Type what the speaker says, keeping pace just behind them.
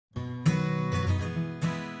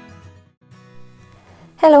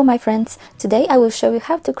Hello my friends, today I will show you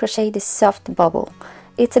how to crochet this soft bauble.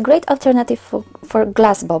 It's a great alternative for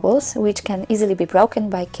glass baubles, which can easily be broken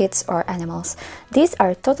by kids or animals. These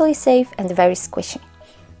are totally safe and very squishy.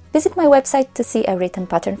 Visit my website to see a written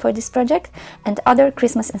pattern for this project and other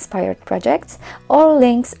Christmas-inspired projects. All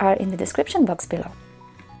links are in the description box below.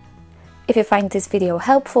 If you find this video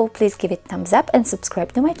helpful, please give it a thumbs up and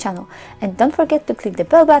subscribe to my channel. And don't forget to click the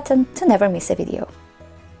bell button to never miss a video.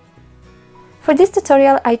 For this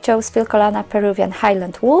tutorial I chose Filcolana Peruvian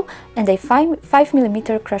Highland wool and a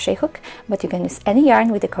 5mm crochet hook, but you can use any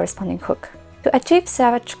yarn with the corresponding hook. To achieve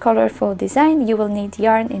such colorful design you will need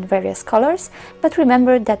yarn in various colors, but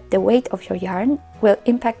remember that the weight of your yarn will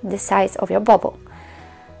impact the size of your bauble.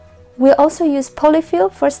 We'll also use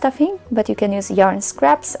polyfill for stuffing, but you can use yarn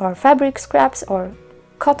scraps or fabric scraps or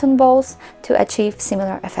cotton balls to achieve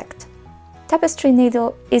similar effect. Tapestry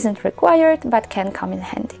needle isn't required but can come in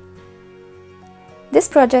handy. This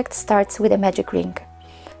project starts with a magic ring.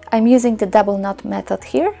 I'm using the double knot method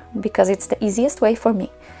here because it's the easiest way for me.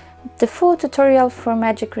 The full tutorial for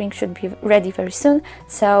magic ring should be ready very soon,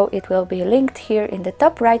 so it will be linked here in the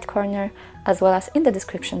top right corner as well as in the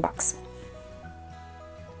description box.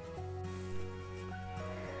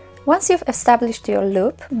 Once you've established your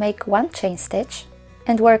loop, make one chain stitch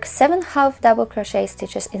and work 7 half double crochet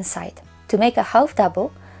stitches inside. To make a half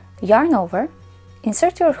double, yarn over,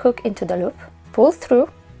 insert your hook into the loop, pull through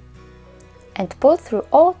and pull through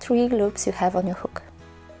all 3 loops you have on your hook.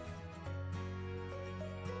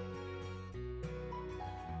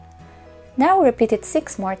 Now repeat it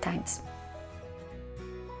 6 more times.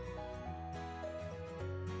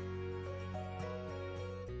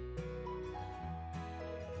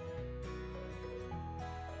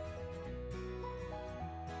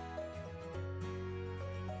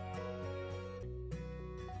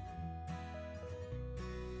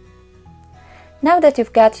 Now that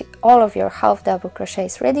you've got all of your half double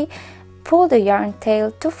crochets ready, pull the yarn tail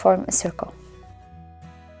to form a circle.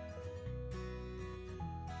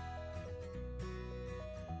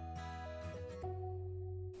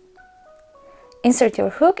 Insert your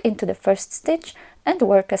hook into the first stitch and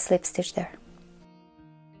work a slip stitch there.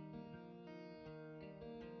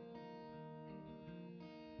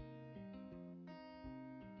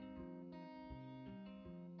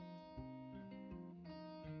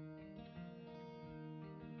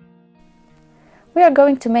 We are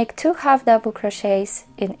going to make 2 half double crochets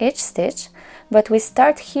in each stitch, but we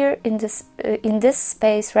start here in this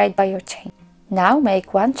space right by your chain. Now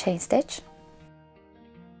make 1 chain stitch,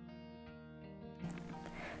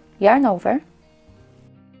 yarn over,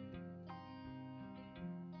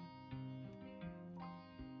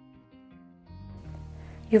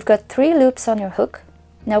 you've got 3 loops on your hook.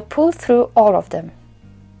 Now pull through all of them.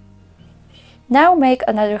 Now make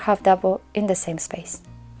another half double in the same space.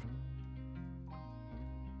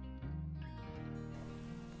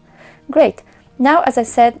 Great! Now, as I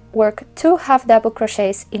said, work 2 half double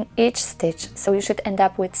crochets in each stitch, so you should end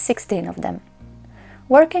up with 16 of them.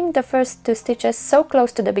 Working the first 2 stitches so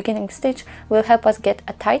close to the beginning stitch will help us get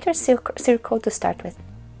a tighter circle to start with.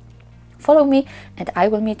 Follow me and I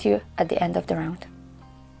will meet you at the end of the round.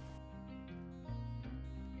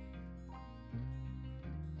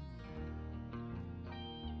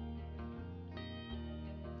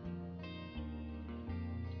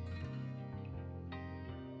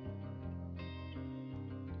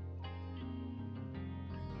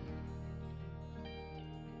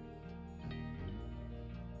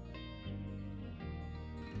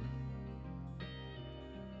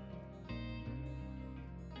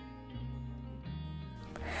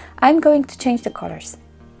 I'm going to change the colors.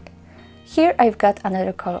 Here I've got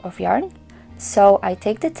another color of yarn, so I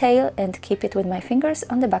take the tail and keep it with my fingers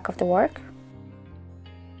on the back of the work.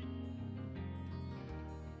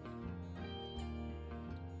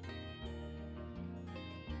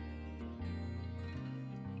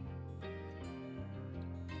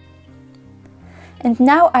 And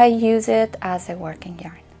now I use it as a working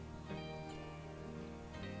yarn.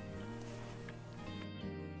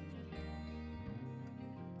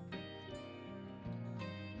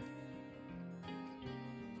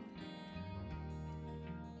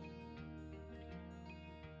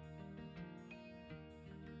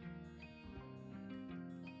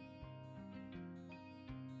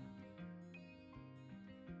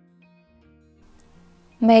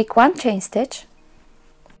 Make 1 chain stitch.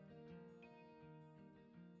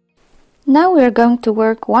 Now we are going to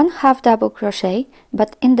work 1 half double crochet,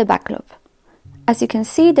 but in the back loop. As you can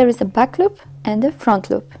see, there is a back loop and a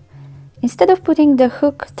front loop. Instead of putting the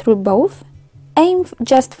hook through both, aim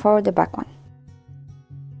just for the back one.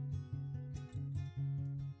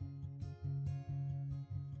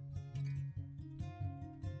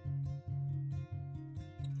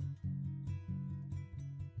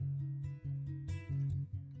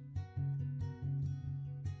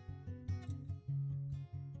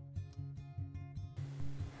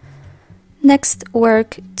 Next,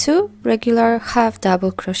 work 2 regular half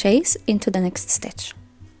double crochets into the next stitch.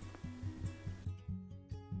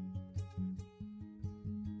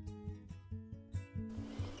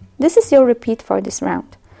 This is your repeat for this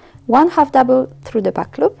round. 1 half double through the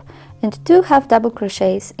back loop and 2 half double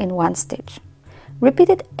crochets in one stitch. Repeat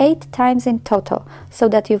it 8 times in total, so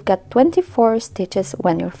that you've got 24 stitches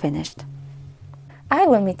when you're finished. I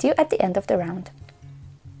will meet you at the end of the round.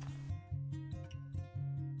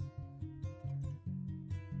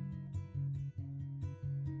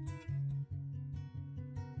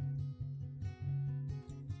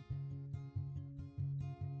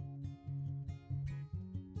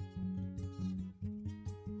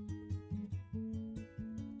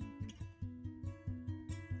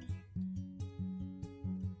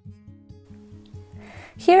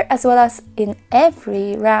 Here, as well as in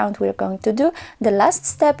every round we're going to do, the last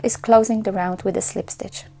step is closing the round with a slip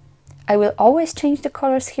stitch. I will always change the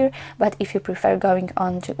colors here, but if you prefer going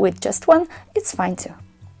on with just one, it's fine too.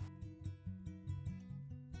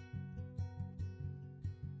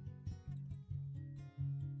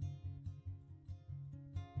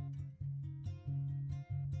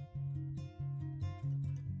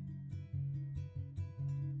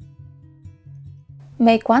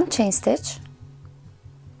 Make one chain stitch.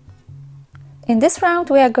 In this round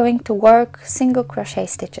we are going to work single crochet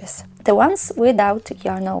stitches, the ones without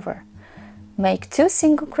yarn over. Make 2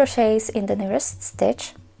 single crochets in the nearest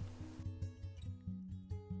stitch.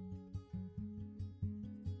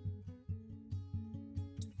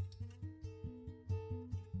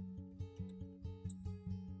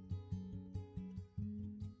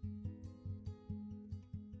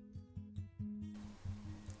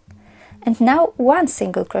 And now 1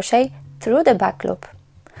 single crochet through the back loop.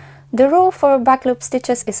 The rule for back loop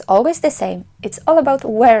stitches is always the same. It's all about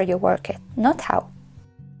where you work it, not how.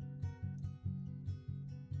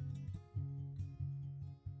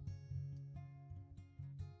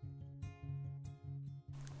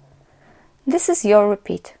 This is your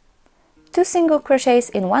repeat. 2 single crochets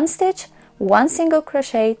in one stitch, 1 single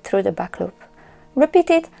crochet through the back loop. Repeat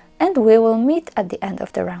it and we will meet at the end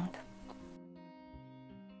of the round.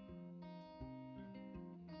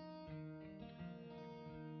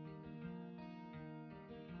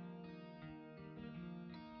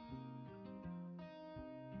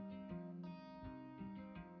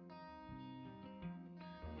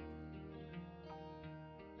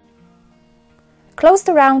 Close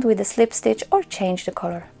the round with a slip stitch or change the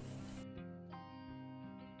color.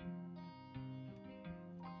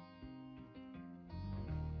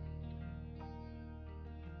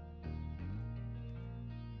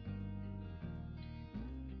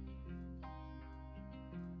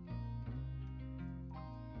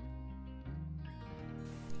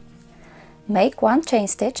 Make 1 chain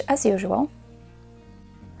stitch as usual.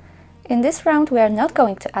 In this round we are not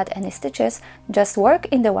going to add any stitches, just work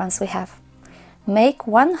in the ones we have. Make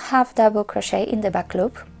 1 half double crochet in the back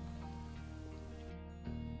loop.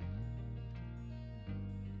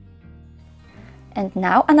 And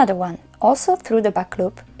now another one, also through the back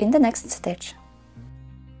loop in the next stitch.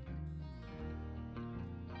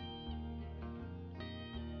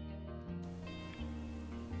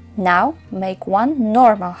 Now make 1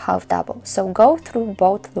 normal half double, so go through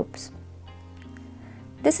both loops.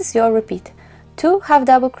 This is your repeat. 2 half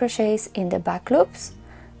double crochets in the back loops,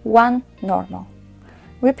 1 normal.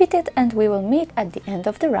 Repeat it and we will meet at the end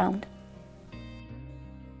of the round.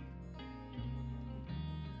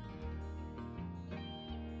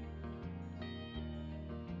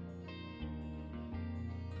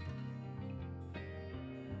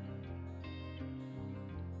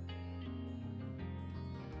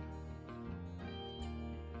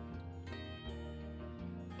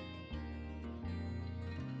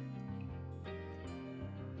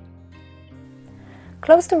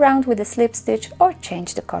 Close the round with a slip stitch or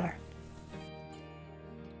change the color.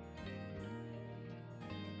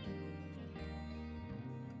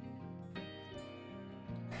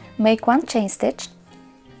 Make 1 chain stitch.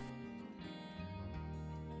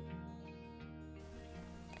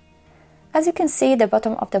 As you can see, the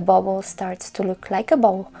bottom of the bauble starts to look like a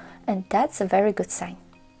bowl, and that's a very good sign.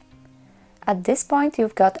 At this point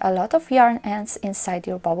you've got a lot of yarn ends inside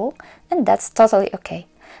your bauble, and that's totally okay.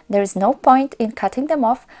 There is no point in cutting them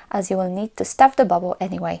off, as you will need to stuff the bauble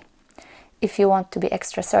anyway. If you want to be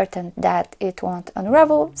extra certain that it won't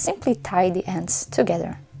unravel, simply tie the ends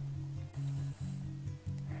together.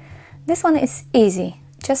 This one is easy.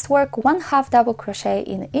 Just work 1 half double crochet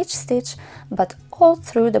in each stitch, but all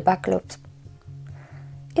through the back loop.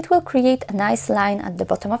 It will create a nice line at the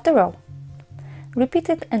bottom of the row. Repeat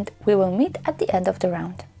it and we will meet at the end of the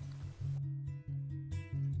round.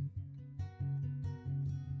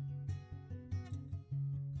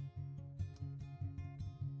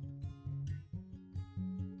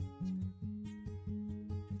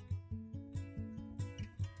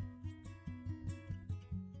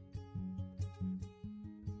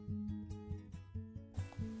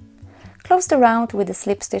 Close the round with a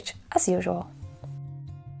slip stitch as usual.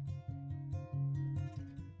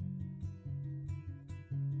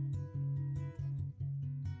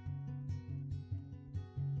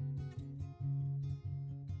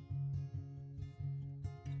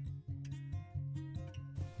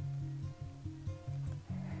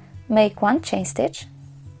 Make one chain stitch.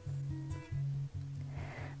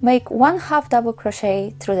 Make one half double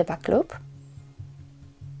crochet through the back loop.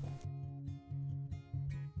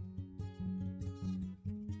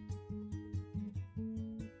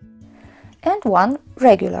 And one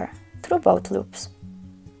regular through both loops.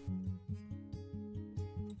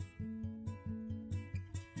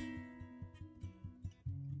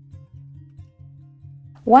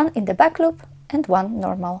 One in the back loop and one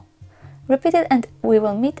normal. Repeat it and we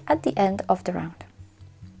will meet at the end of the round.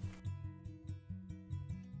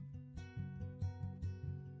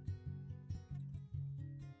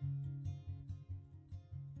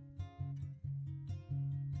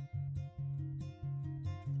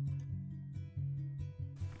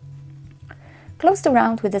 Close the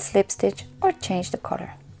round with a slip stitch or change the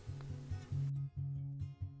color.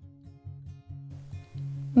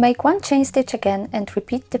 Make one chain stitch again and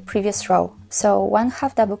repeat the previous row, so one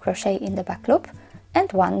half double crochet in the back loop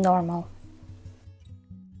and one normal.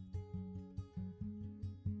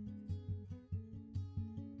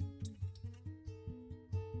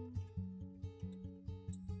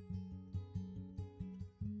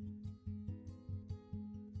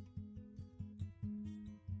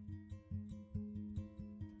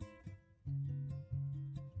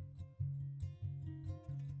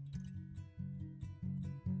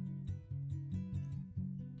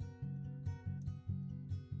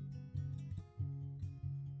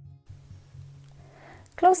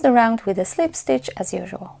 Close the round with a slip stitch as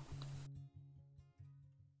usual.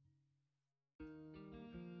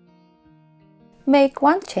 Make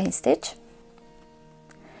one chain stitch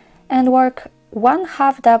and work one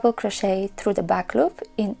half double crochet through the back loop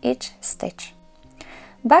in each stitch.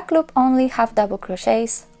 Back loop only half double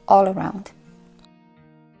crochets all around.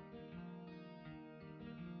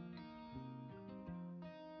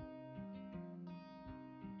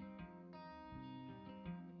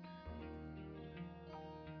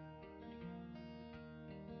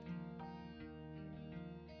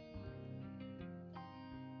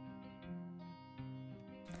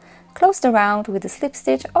 Close the round with a slip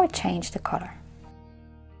stitch or change the color.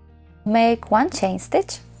 Make one chain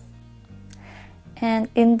stitch, and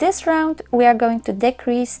in this round we are going to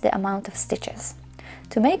decrease the amount of stitches.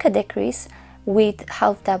 To make a decrease, with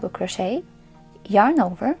half double crochet, yarn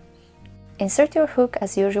over, insert your hook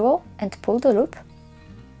as usual and pull the loop.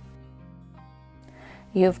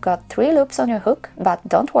 You've got 3 loops on your hook, but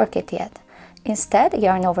don't work it yet. Instead,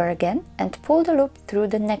 yarn over again and pull the loop through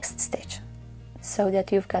the next stitch, so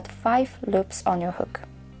that you've got 5 loops on your hook.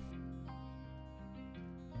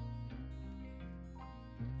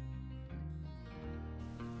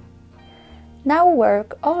 Now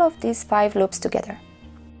work all of these 5 loops together.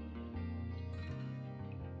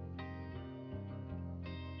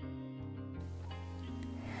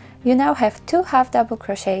 You now have 2 half double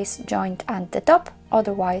crochets joined at the top,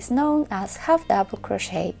 otherwise known as half double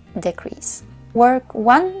crochet decrease. Work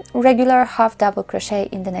 1 regular half double crochet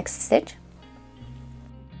in the next stitch.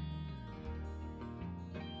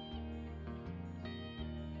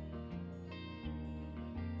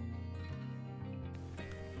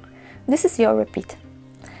 This is your repeat.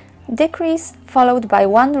 Decrease followed by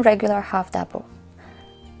 1 regular half double.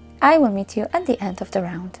 I will meet you at the end of the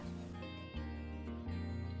round.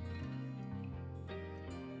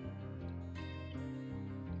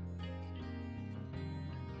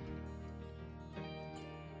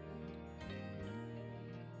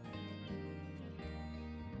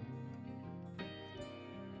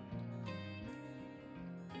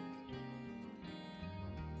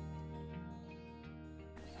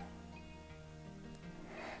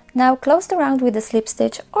 Now close the round with a slip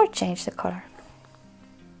stitch or change the color.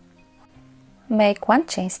 Make 1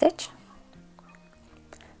 chain stitch.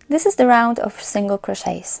 This is the round of single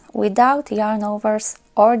crochets, without yarn overs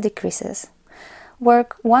or decreases.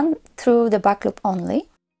 Work 1 through the back loop only,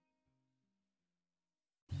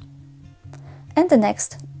 and the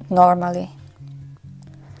next normally.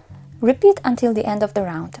 Repeat until the end of the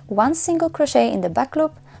round. 1 single crochet in the back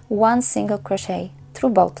loop, 1 single crochet through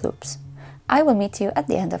both loops. I will meet you at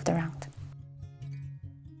the end of the round.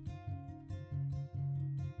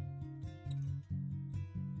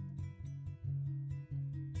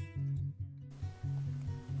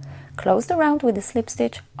 Close the round with a slip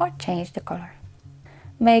stitch or change the color.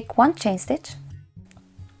 Make 1 chain stitch.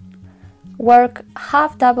 Work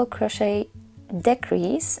half double crochet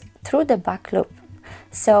decrease through the back loop.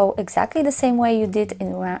 So exactly the same way you did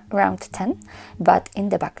in round 10, but in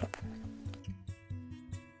the back loop.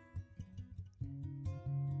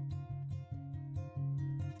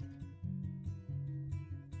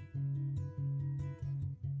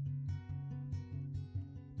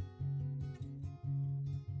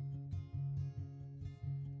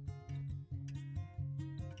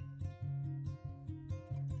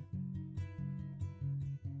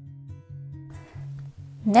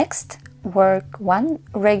 Next, work one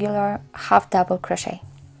regular half double crochet.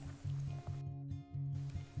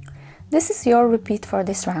 This is your repeat for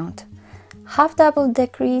this round. Half double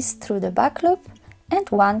decrease through the back loop and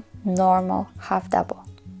one normal half double.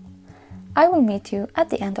 I will meet you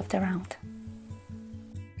at the end of the round.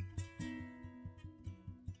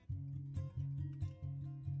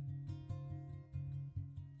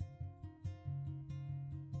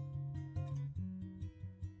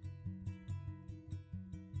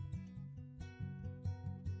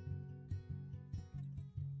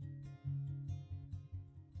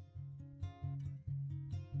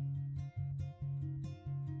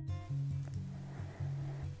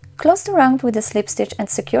 Close the round with a slip stitch and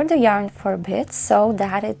secure the yarn for a bit so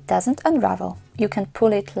that it doesn't unravel. You can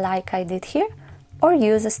pull it like I did here or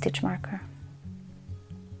use a stitch marker.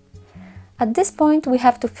 At this point we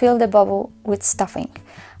have to fill the bubble with stuffing.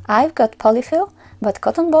 I've got polyfill, but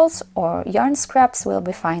cotton balls or yarn scraps will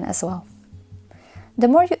be fine as well. The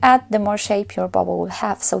more you add, the more shape your bubble will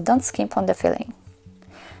have, so don't skimp on the filling.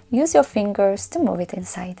 Use your fingers to move it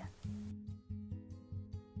inside.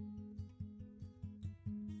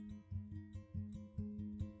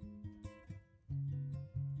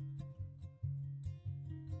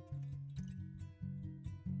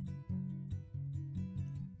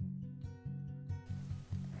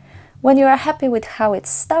 When you are happy with how it's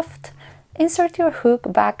stuffed, insert your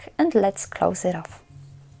hook back and let's close it off.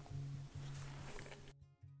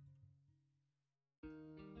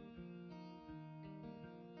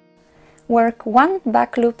 Work one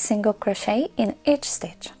back loop single crochet in each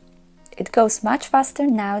stitch. It goes much faster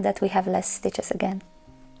now that we have less stitches again.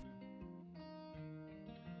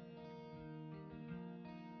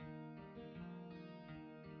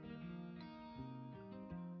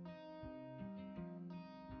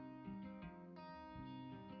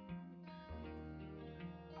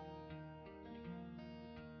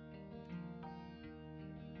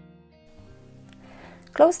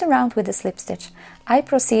 Close the round with a slip stitch. I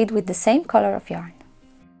proceed with the same color of yarn.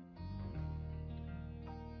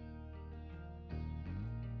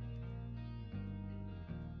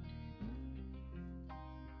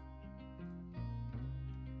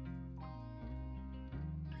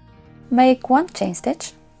 Make one chain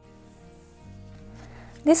stitch.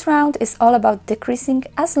 This round is all about decreasing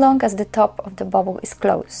as long as the top of the bubble is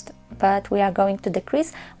closed, but we are going to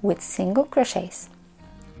decrease with single crochets.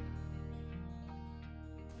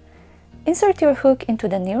 Insert your hook into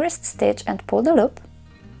the nearest stitch and pull the loop.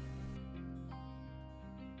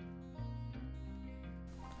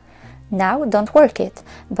 Now don't work it,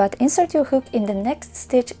 but insert your hook in the next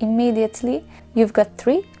stitch immediately. You've got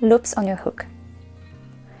 3 loops on your hook.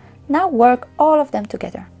 Now work all of them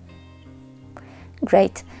together.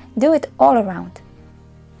 Great, do it all around.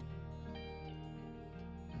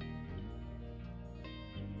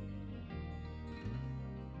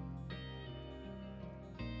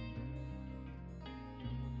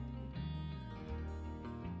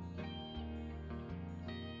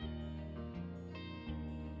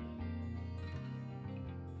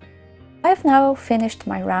 I've now finished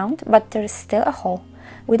my round, but there is still a hole.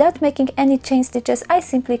 Without making any chain stitches, I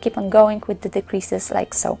simply keep on going with the decreases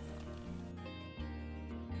like so.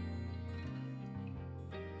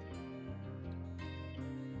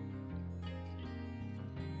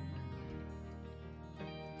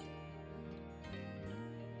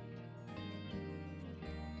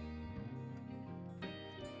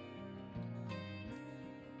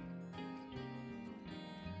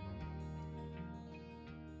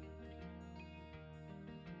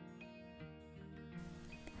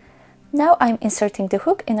 Now I'm inserting the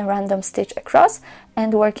hook in a random stitch across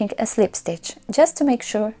and working a slip stitch, just to make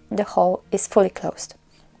sure the hole is fully closed.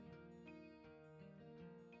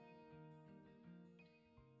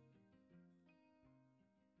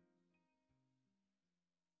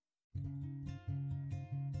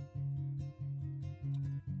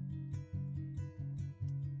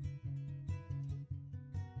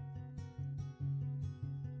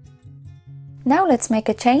 Now let's make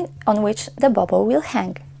a chain on which the bubble will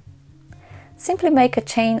hang. Simply make a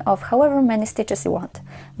chain of however many stitches you want.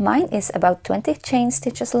 Mine is about 20 chain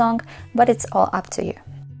stitches long, but it's all up to you.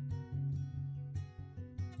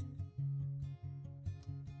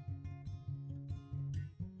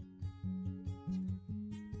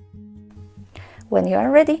 When you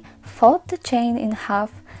are ready, fold the chain in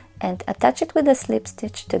half and attach it with a slip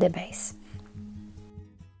stitch to the base.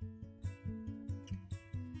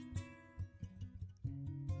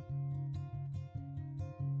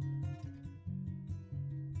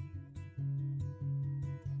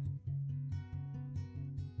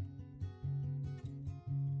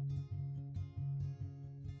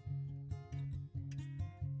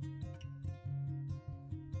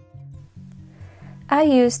 I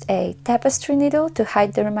used a tapestry needle to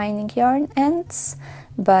hide the remaining yarn ends,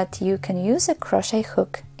 but you can use a crochet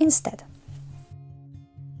hook instead.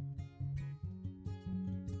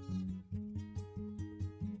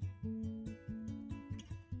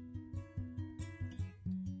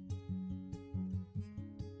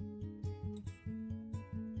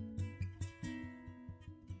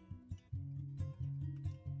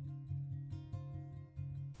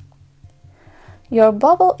 Your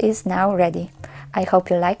bauble is now ready. I hope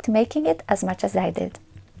you liked making it as much as I did.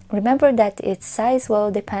 Remember that its size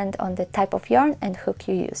will depend on the type of yarn and hook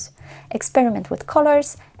you use. Experiment with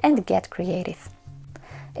colors and get creative.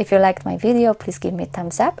 If you liked my video, please give me a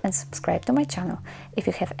thumbs up and subscribe to my channel. If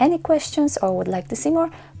you have any questions or would like to see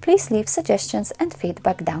more, please leave suggestions and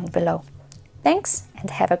feedback down below. Thanks and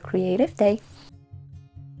have a creative day!